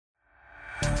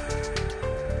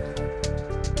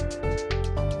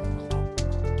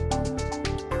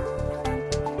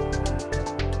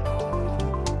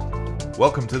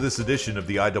Welcome to this edition of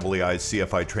the IEEI's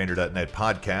CFITrainer.net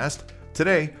podcast.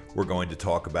 Today, we're going to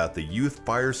talk about the Youth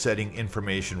Fire Setting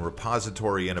Information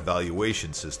Repository and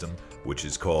Evaluation System, which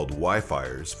is called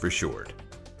YFIRES for short.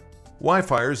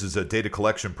 YFIRES is a data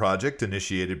collection project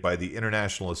initiated by the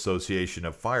International Association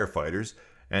of Firefighters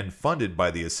and funded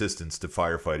by the Assistance to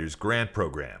Firefighters Grant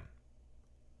Program.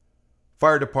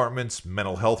 Fire departments,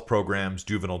 mental health programs,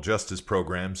 juvenile justice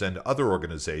programs, and other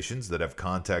organizations that have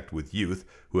contact with youth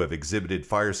who have exhibited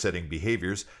fire-setting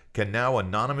behaviors can now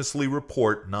anonymously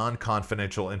report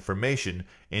non-confidential information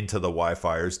into the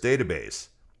YFIRES database.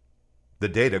 The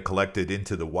data collected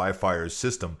into the YFIRES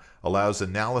system allows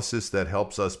analysis that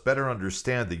helps us better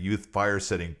understand the youth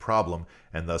fire-setting problem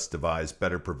and thus devise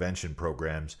better prevention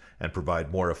programs and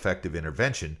provide more effective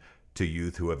intervention to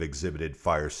youth who have exhibited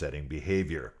fire-setting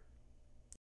behavior.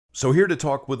 So here to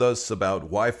talk with us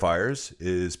about YFIRES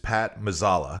is Pat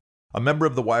Mazzala, a member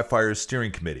of the YFIRES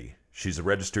Steering Committee. She's a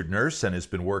registered nurse and has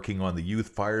been working on the youth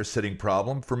fire setting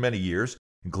problem for many years,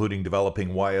 including developing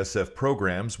YSF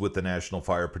programs with the National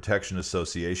Fire Protection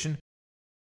Association.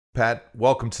 Pat,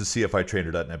 welcome to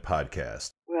CFITrainer.net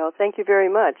podcast. Well, thank you very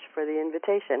much for the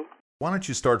invitation. Why don't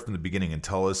you start from the beginning and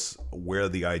tell us where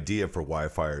the idea for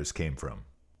YFIRES came from?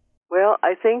 Well,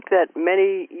 I think that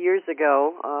many years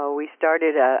ago, we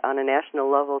started on a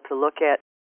national level to look at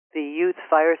the youth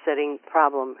fire setting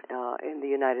problem in the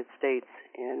United States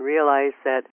and realize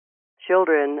that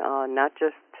children, not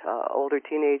just older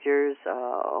teenagers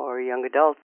or young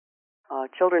adults,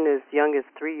 children as young as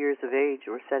 3 years of age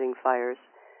were setting fires.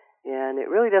 And it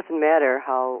really doesn't matter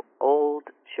how old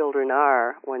children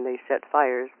are when they set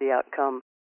fires, the outcome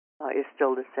is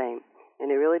still the same. And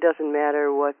it really doesn't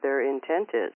matter what their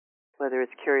intent is, whether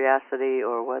it's curiosity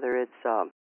or whether it's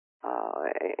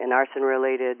an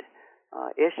arson-related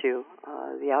issue,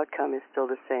 the outcome is still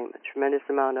the same, a tremendous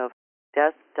amount of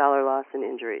death, dollar loss, and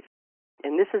injuries.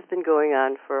 And this has been going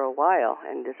on for a while,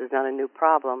 and this is not a new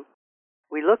problem.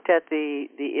 We looked at the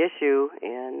issue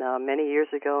many years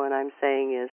ago, and I'm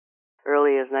saying as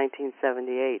early as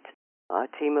 1978. A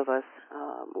team of us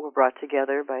were brought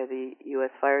together by the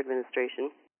U.S. Fire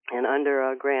Administration, and under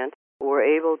a grant, were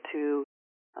able to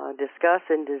discuss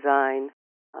and design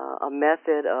a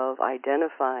method of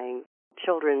identifying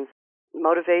children's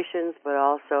motivations, but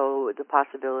also the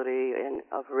possibility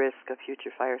of risk of future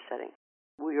fire setting.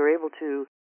 We were able to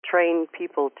train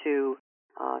people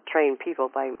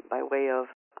by way of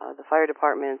the fire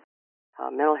departments,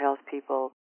 mental health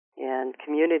people, and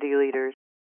community leaders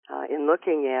in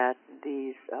looking at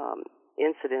these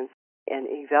incidents and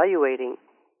evaluating,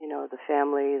 the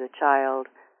family, the child,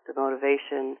 the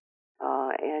motivation,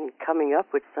 and coming up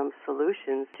with some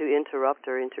solutions to interrupt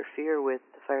or interfere with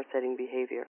the fire-setting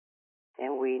behavior.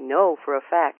 And we know for a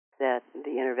fact that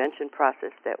the intervention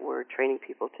process that we're training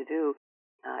people to do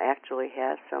actually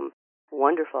has some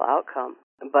wonderful outcome,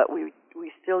 but we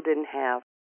still didn't have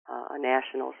a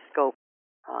national scope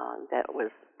that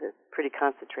was pretty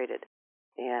concentrated.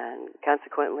 And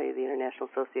consequently, the International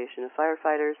Association of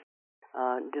Firefighters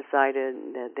decided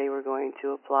that they were going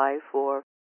to apply for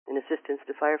an Assistance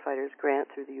to Firefighters grant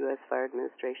through the U.S. Fire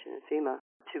Administration and FEMA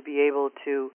to be able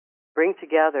to bring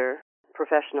together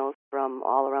professionals from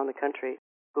all around the country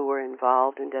who were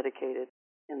involved and dedicated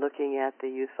in looking at the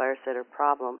youth fire setter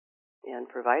problem and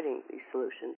providing these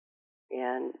solutions,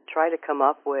 and try to come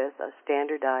up with a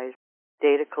standardized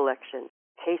data collection,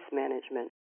 case management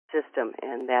system,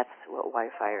 and that's what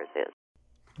YFIRES is.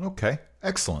 Okay,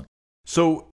 excellent.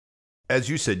 So, as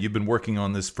you said, you've been working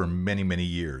on this for many, many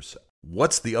years.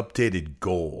 What's the updated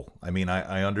goal? I mean,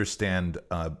 I understand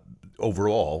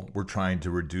overall we're trying to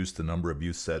reduce the number of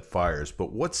youth set fires,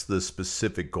 but what's the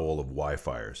specific goal of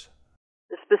YFIRES?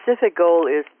 The specific goal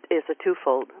is a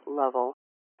twofold level.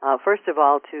 First of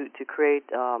all, to create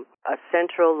a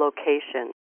central location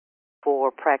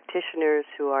for practitioners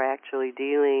who are actually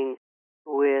dealing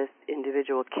with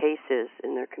individual cases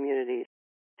in their communities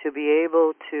to be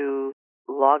able to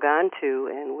log on to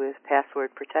and with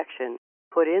password protection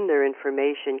put in their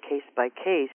information case by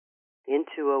case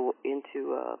into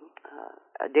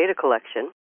a data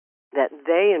collection that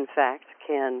they in fact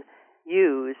can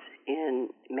use in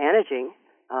managing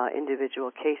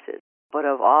individual cases. But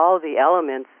of all the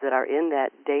elements that are in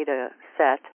that data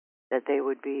set that they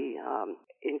would be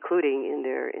including in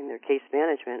their case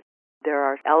management, there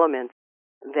are elements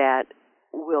that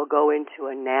will go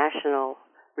into a national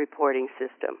reporting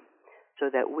system so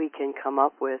that we can come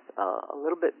up with a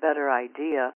little bit better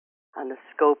idea on the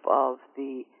scope of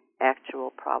the actual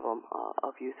problem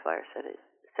of youth fire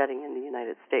setting in the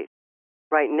United States.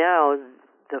 Right now,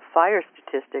 the fire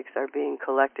statistics are being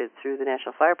collected through the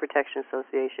National Fire Protection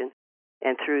Association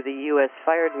and through the U.S.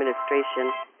 Fire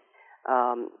Administration.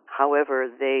 However,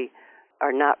 they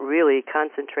are not really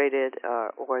concentrated,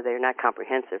 or they're not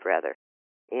comprehensive, rather.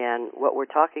 And what we're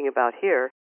talking about here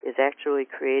is actually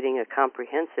creating a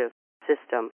comprehensive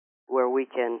system where we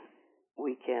can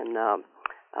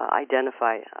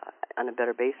identify on a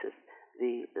better basis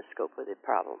the scope of the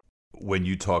problem. When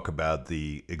you talk about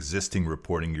the existing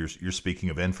reporting, you're speaking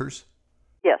of NFIRS?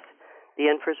 Yes, the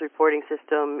NFIRS reporting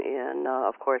system, and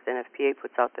of course NFPA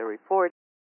puts out their report,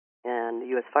 and the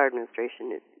U.S. Fire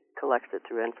Administration collects it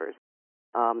through NFIRS.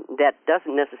 That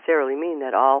doesn't necessarily mean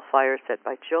that all fires set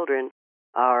by children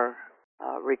are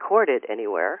recorded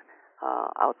anywhere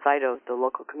outside of the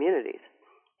local communities,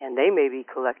 and they may be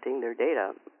collecting their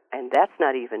data, and that's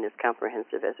not even as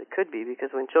comprehensive as it could be, because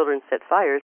when children set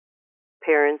fires,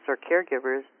 parents or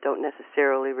caregivers don't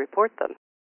necessarily report them.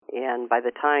 And by the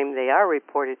time they are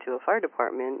reported to a fire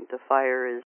department, the fire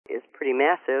is pretty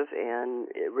massive and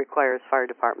it requires fire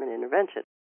department intervention.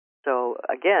 So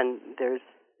again,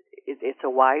 it's a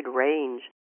wide range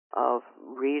of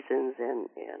reasons and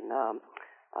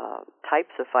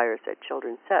types of fires that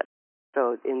children set.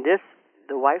 So in this,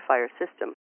 the Y-Fire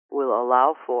system will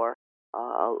allow for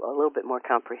a little bit more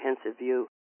comprehensive view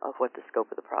of what the scope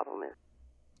of the problem is.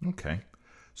 Okay.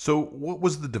 So what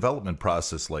was the development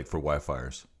process like for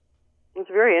Y-Fires? It's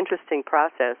a very interesting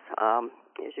process.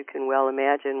 As you can well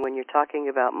imagine, when you're talking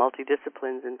about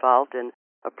multidisciplines involved in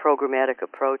a programmatic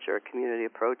approach or a community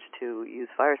approach to youth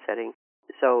fire setting,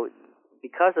 so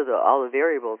because of all the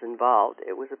variables involved,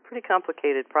 it was a pretty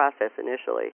complicated process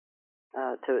initially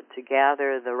to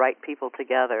gather the right people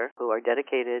together who are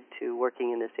dedicated to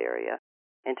working in this area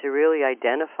and to really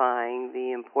identifying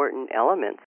the important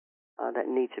elements that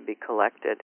need to be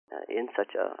collected in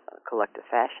such a collective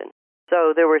fashion.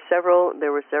 So there were several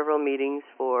meetings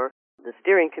for the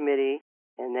steering committee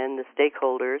and then the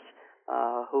stakeholders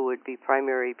who would be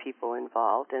primary people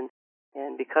involved.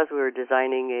 And because we were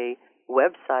designing a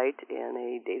website and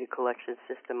a data collection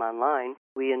system online,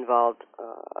 we involved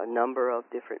a number of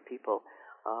different people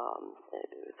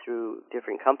through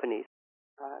different companies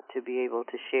to be able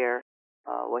to share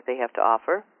what they have to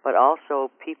offer, but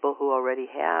also people who already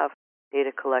have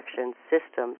data collection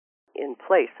systems in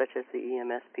place, such as the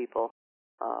EMS people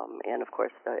and, of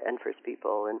course, the NFIRS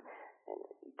people, and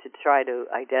to try to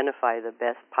identify the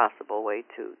best possible way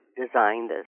to design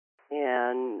this.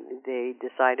 And they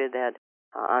decided that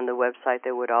on the website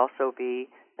there would also be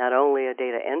not only a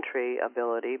data entry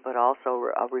ability, but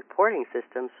also a reporting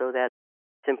system, so that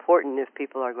it's important if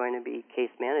people are going to be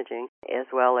case managing, as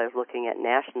well as looking at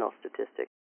national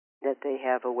statistics, that they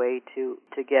have a way to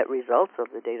get results of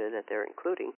the data that they're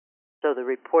including. So the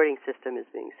reporting system is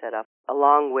being set up,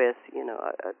 along with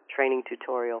a training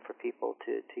tutorial for people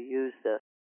to use the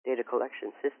data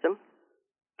collection system,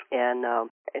 and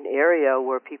an area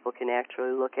where people can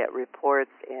actually look at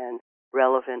reports and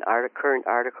relevant current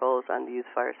articles on the youth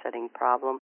fire setting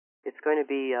problem. It's going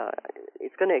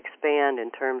to expand in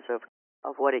terms of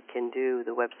what it can do,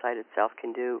 the website itself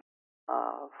can do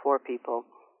for people,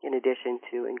 in addition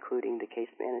to including the case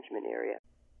management area.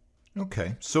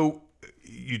 Okay. So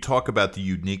you talk about the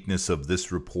uniqueness of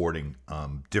this reporting,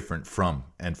 different from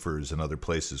NFIRS and other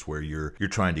places where you're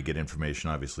trying to get information,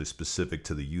 obviously specific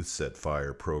to the Youth Set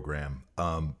Fire program.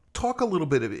 Talk a little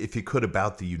bit, if you could,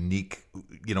 about the unique,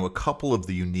 a couple of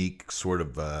the unique sort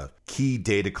of key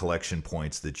data collection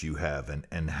points that you have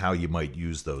and how you might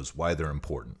use those, why they're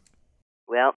important.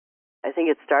 Well, I think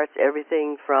it starts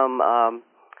everything from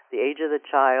the age of the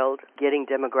child, getting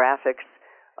demographics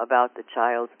about the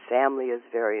child's family is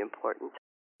very important.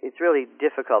 It's really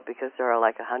difficult because there are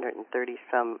like 130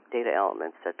 some data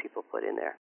elements that people put in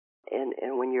there.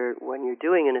 And when you're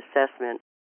doing an assessment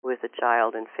with a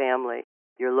child and family,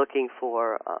 you're looking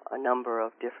for a number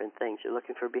of different things. You're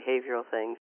looking for behavioral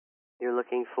things. You're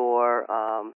looking for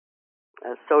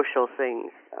social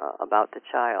things about the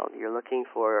child. You're looking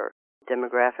for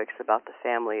demographics about the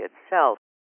family itself.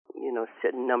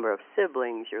 Certain number of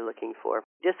siblings. You're looking for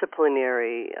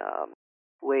disciplinary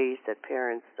ways that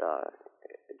parents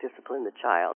discipline the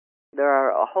child. There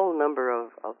are a whole number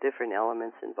of different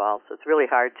elements involved, so it's really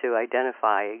hard to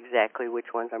identify exactly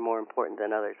which ones are more important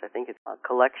than others. I think it's a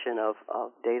collection of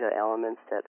data elements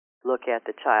that look at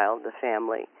the child, the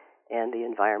family, and the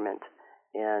environment,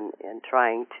 and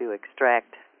trying to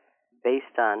extract,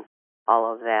 based on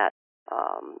all of that,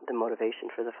 the motivation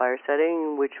for the fire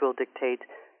setting, which will dictate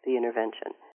the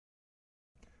intervention.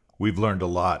 We've learned a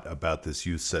lot about this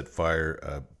Youth Set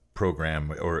Fire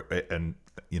program, and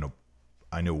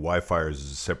I know Y-Fires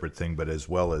is a separate thing, but as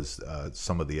well as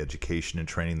some of the education and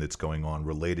training that's going on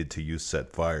related to youth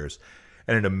set fires.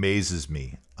 And it amazes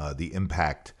me the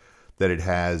impact that it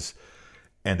has,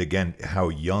 and again, how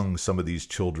young some of these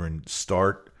children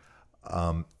start,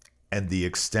 and the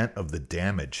extent of the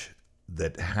damage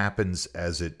that happens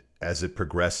as it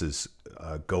progresses,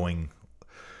 going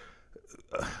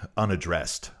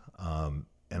unaddressed.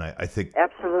 And I think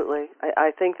absolutely,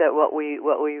 I think that what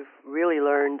we've really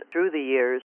learned through the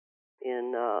years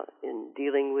in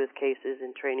dealing with cases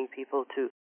and training people to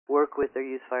work with their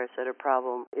youth fire setter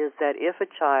problem is that if a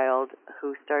child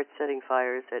who starts setting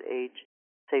fires at age,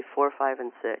 say, 4, 5,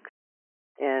 and 6,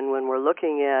 and when we're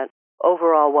looking at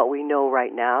overall what we know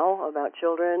right now about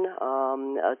children,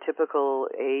 a typical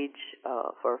age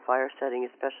for fire setting,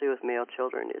 especially with male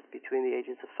children, is between the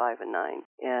ages of 5 and 9.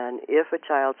 And if a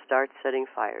child starts setting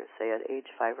fires, say at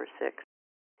age 5 or 6,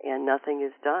 and nothing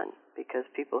is done because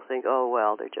people think, oh,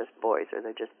 well, they're just boys or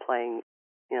they're just playing,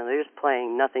 they're just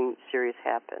playing, nothing serious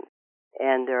happened.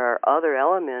 And there are other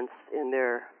elements in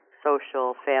their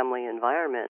social family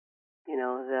environment,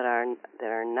 that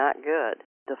are not good.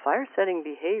 The fire setting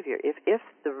behavior, if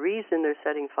the reason they're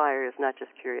setting fire is not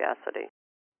just curiosity,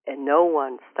 and no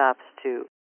one stops to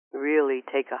really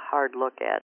take a hard look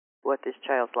at what this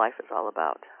child's life is all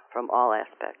about from all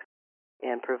aspects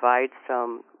and provide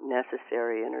some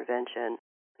necessary intervention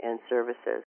and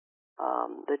services,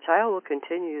 the child will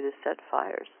continue to set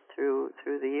fires through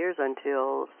the years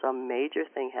until some major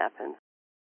thing happens,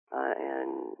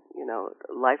 and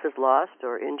life is lost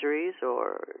or injuries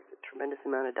or a tremendous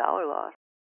amount of dollar loss.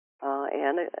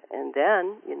 And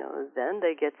then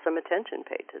they get some attention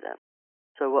paid to them.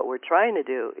 So what we're trying to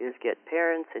do is get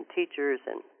parents and teachers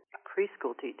and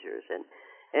preschool teachers and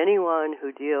anyone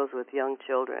who deals with young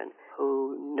children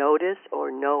who notice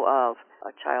or know of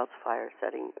a child's fire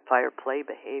play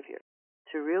behavior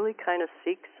to really kind of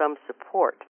seek some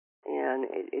support. And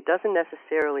it doesn't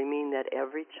necessarily mean that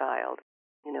every child,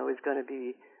 is going to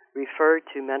be referred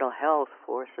to mental health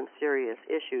for some serious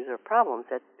issues or problems.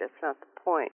 That's not the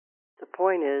point. The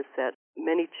point is that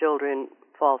many children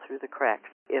fall through the cracks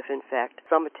if, in fact,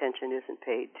 some attention isn't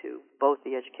paid to both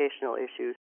the educational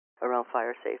issues around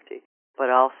fire safety, but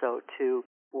also to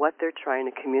what they're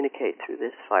trying to communicate through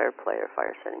this fire play or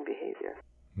fire setting behavior.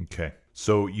 Okay.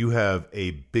 So you have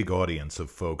a big audience of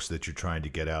folks that you're trying to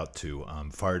get out to.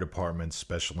 Fire departments,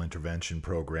 special intervention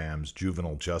programs,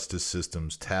 juvenile justice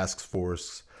systems, task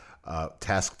forces,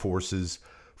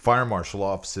 fire marshal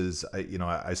offices.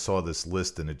 I saw this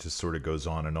list and it just sort of goes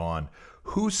on and on.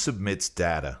 Who submits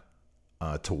data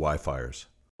to Y-Fires?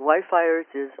 Y-Fires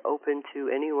is open to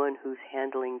anyone who's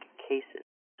handling cases.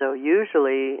 So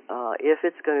usually, if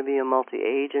it's going to be a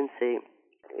multi-agency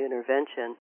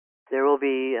intervention, there will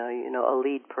be, a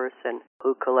lead person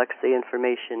who collects the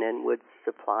information and would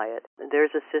supply it.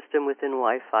 There's a system within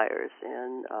Y-Fires,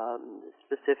 and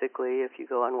specifically, if you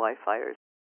go on Y-Fires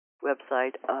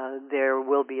website, there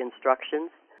will be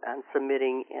instructions on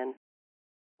submitting, and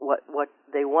what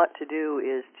they want to do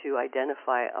is to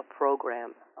identify a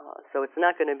program. So it's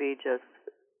not going to be just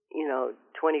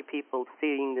 20 people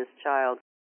seeing this child.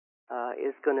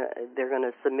 They're going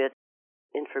to submit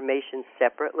information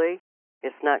separately.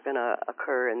 It's not going to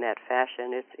occur in that fashion.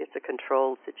 It's a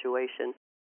controlled situation,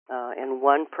 and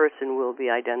one person will be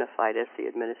identified as the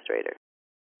administrator,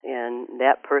 and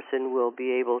that person will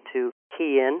be able to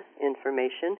key in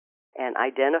information and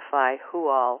identify who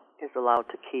all is allowed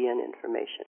to key in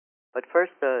information. But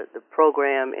first, the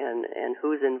program and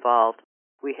who's involved.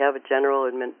 We have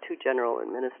two general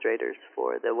administrators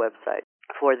for the website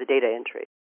for the data entry,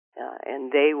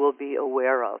 and they will be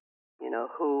aware of,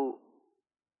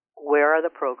 where are the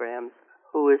programs,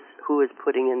 who is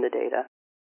putting in the data,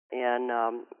 and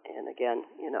again,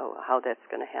 how that's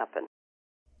going to happen.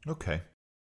 Okay.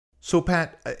 So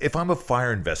Pat, if I'm a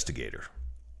fire investigator,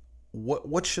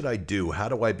 what should I do? How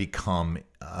do I become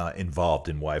involved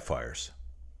in Y-Fires?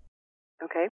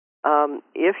 Okay.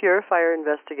 If you're a fire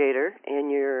investigator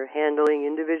and you're handling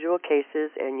individual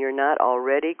cases and you're not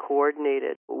already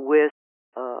coordinated with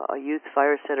a youth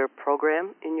fire setter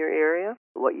program in your area,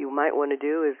 what you might want to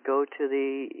do is go to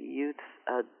the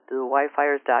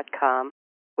yfires.com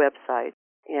website,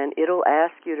 and it'll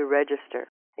ask you to register.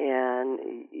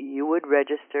 And you would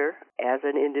register as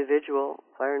an individual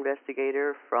fire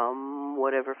investigator from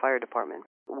whatever fire department.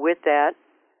 With that,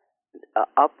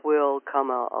 up will come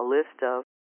a list of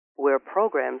where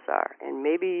programs are. And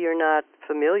maybe you're not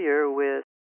familiar with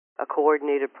a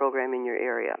coordinated program in your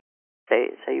area.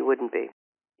 Say you wouldn't be.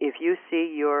 If you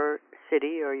see your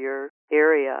city or your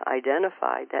area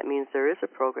identified, that means there is a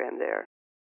program there.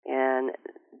 And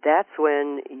that's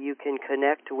when you can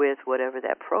connect with whatever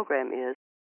that program is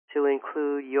to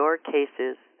include your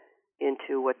cases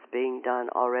into what's being done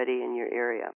already in your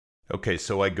area. Okay,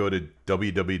 so I go to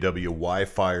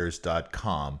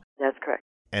www.yfires.com. That's correct.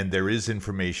 And there is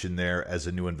information there as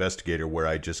a new investigator where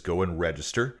I just go and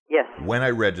register. Yes. When I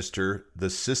register, the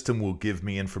system will give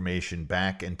me information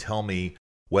back and tell me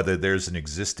whether there's an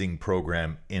existing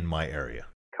program in my area.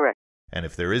 Correct. And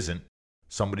if there isn't,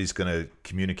 somebody's going to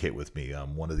communicate with me,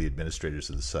 one of the administrators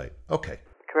of the site. Okay.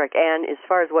 Correct. And as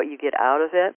far as what you get out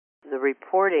of it, the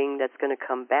reporting that's going to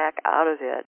come back out of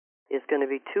it is going to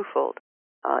be twofold.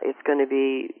 It's going to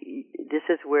be, this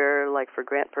is where, like for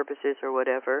grant purposes or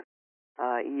whatever,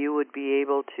 you would be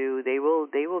able to, they will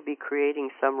be creating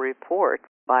some report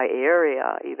by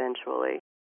area eventually.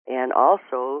 And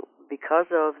also, because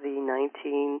of the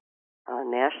 19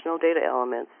 national data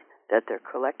elements that they're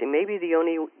collecting, maybe the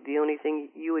only thing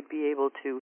you would be able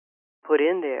to put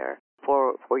in there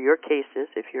for your cases,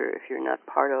 if you're not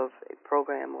part of a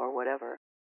program or whatever,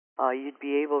 you'd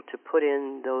be able to put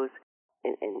in those,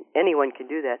 and anyone can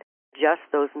do that, just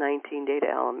those 19 data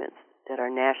elements that are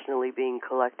nationally being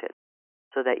collected,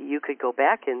 so that you could go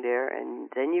back in there and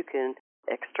then you can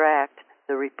extract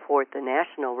the report, the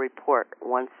national report,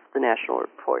 once the national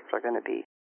reports are going to be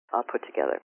put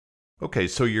together. Okay,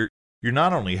 so you're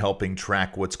not only helping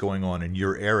track what's going on in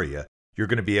your area, you're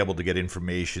going to be able to get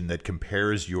information that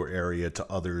compares your area to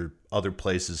other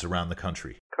places around the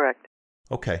country. Correct.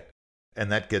 Okay.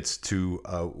 And that gets to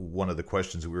one of the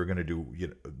questions that we were going to do,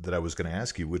 that I was going to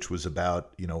ask you, which was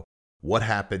about, what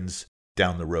happens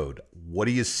down the road? What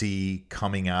do you see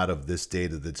coming out of this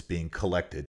data that's being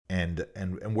collected, and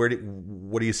what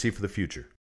do you see for the future?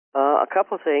 A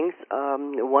couple of things.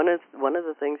 One of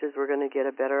the things is we're going to get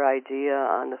a better idea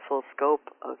on the full scope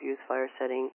of youth fire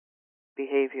setting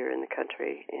behavior in the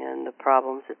country and the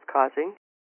problems it's causing.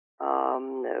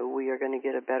 We are going to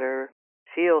get a better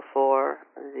feel for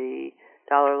the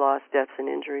dollar loss, deaths, and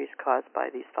injuries caused by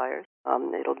these fires.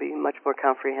 It'll be much more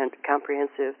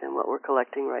comprehensive than what we're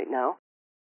collecting right now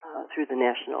through the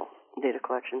national data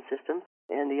collection system.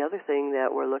 And the other thing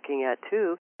that we're looking at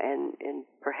too, and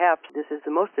perhaps this is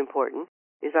the most important,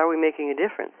 is are we making a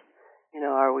difference?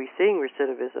 Are we seeing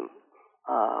recidivism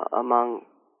among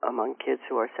kids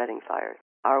who are setting fires?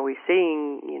 Are we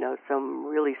seeing, some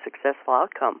really successful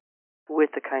outcome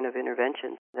with the kind of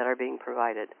interventions that are being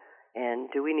provided? And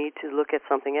do we need to look at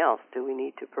something else? Do we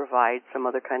need to provide some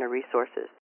other kind of resources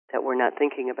that we're not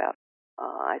thinking about?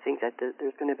 I think that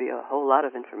there's going to be a whole lot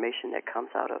of information that comes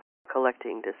out of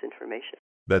collecting this information.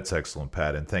 That's excellent,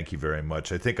 Pat, and thank you very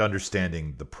much. I think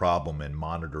understanding the problem and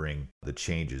monitoring the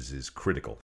changes is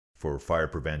critical for fire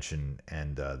prevention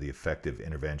and the effective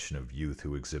intervention of youth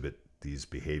who exhibit these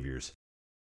behaviors.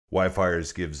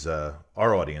 Y-Fires gives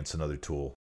our audience another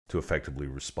tool to effectively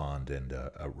respond and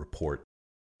report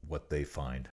what they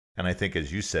find. And I think,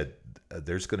 as you said,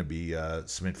 there's going to be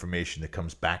some information that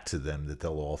comes back to them that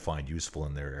they'll all find useful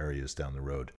in their areas down the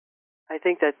road. I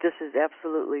think that this is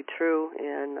absolutely true,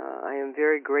 and I am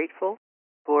very grateful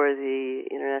for the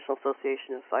International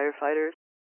Association of Firefighters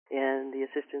and the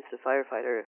Assistance to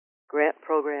Firefighter grant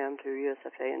program through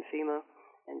USFA and FEMA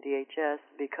and DHS,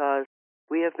 because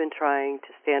we have been trying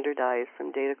to standardize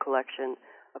some data collection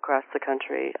across the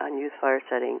country on youth fire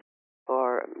setting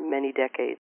for many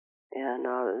decades. And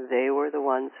they were the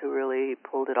ones who really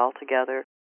pulled it all together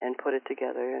and put it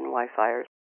together in Y-Fires.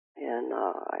 And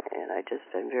I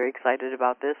just am very excited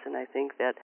about this, and I think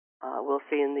that we'll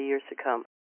see in the years to come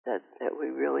that we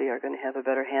really are going to have a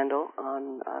better handle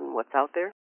on what's out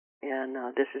there, and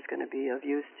this is going to be of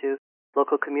use to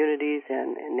local communities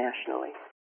and nationally.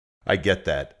 I get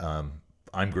that.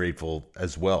 I'm grateful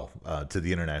as well to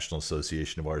the International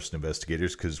Association of Arson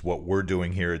Investigators, because what we're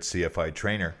doing here at CFI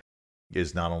Trainer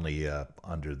is not only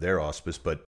under their auspice,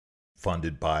 but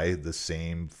funded by the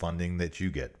same funding that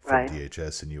you get from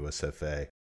DHS and USFA.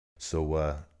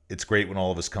 So it's great when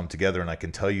all of us come together, and I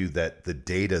can tell you that the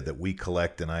data that we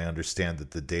collect, and I understand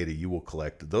that the data you will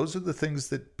collect, those are the things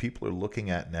that people are looking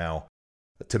at now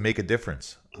to make a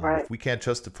difference. If we can't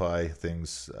justify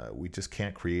things, we just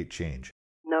can't create change.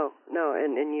 No,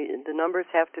 and the numbers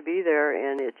have to be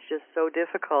there, and it's just so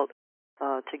difficult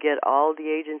to get all the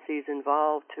agencies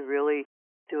involved to really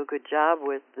do a good job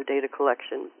with the data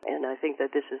collection. And I think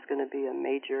that this is going to be a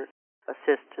major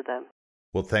assist to them.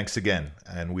 Well, thanks again,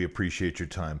 and we appreciate your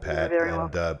time, Pat. You're very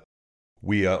welcome.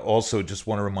 We also just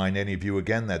want to remind any of you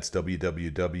again, that's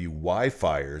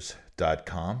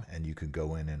www.yfires.com, and you can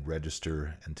go in and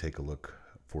register and take a look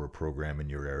for a program in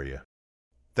your area.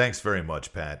 Thanks very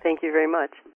much, Pat. Thank you very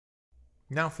much.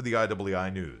 Now for the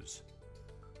IWI News.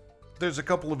 there's a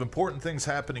couple of important things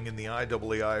happening in the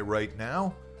IAAI right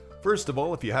now. First of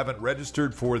all, if you haven't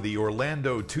registered for the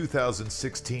Orlando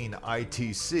 2016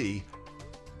 ITC,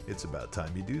 it's about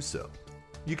time you do so.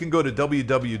 You can go to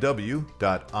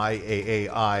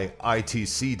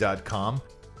www.iaaitc.com.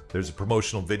 There's a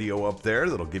promotional video up there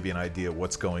that'll give you an idea of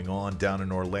what's going on down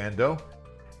in Orlando.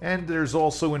 And there's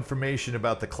also information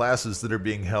about the classes that are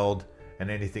being held and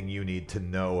anything you need to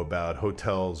know about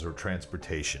hotels or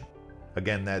transportation.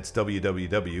 Again, that's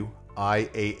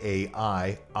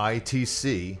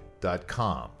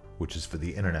www.iaaitc.com, which is for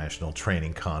the International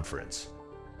Training Conference.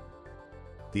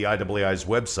 The IAAI's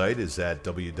website is at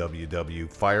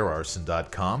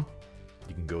www.firearson.com.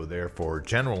 You can go there for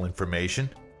general information.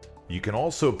 You can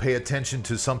also pay attention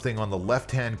to something on the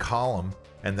left-hand column,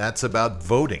 and that's about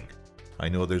voting. I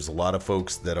know there's a lot of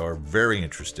folks that are very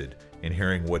interested in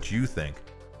hearing what you think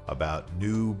about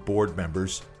new board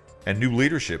members and new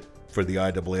leadership for the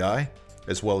IAAI,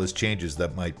 as well as changes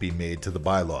that might be made to the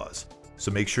bylaws.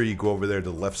 So make sure you go over there to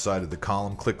the left side of the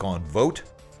column, click on Vote,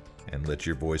 and let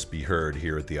your voice be heard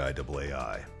here at the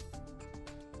IAAI.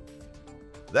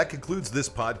 That concludes this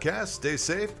podcast. Stay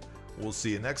safe. We'll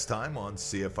see you next time on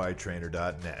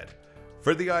CFITrainer.net.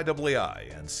 For the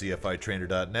IAAI and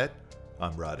CFITrainer.net,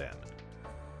 I'm Rod Ammon.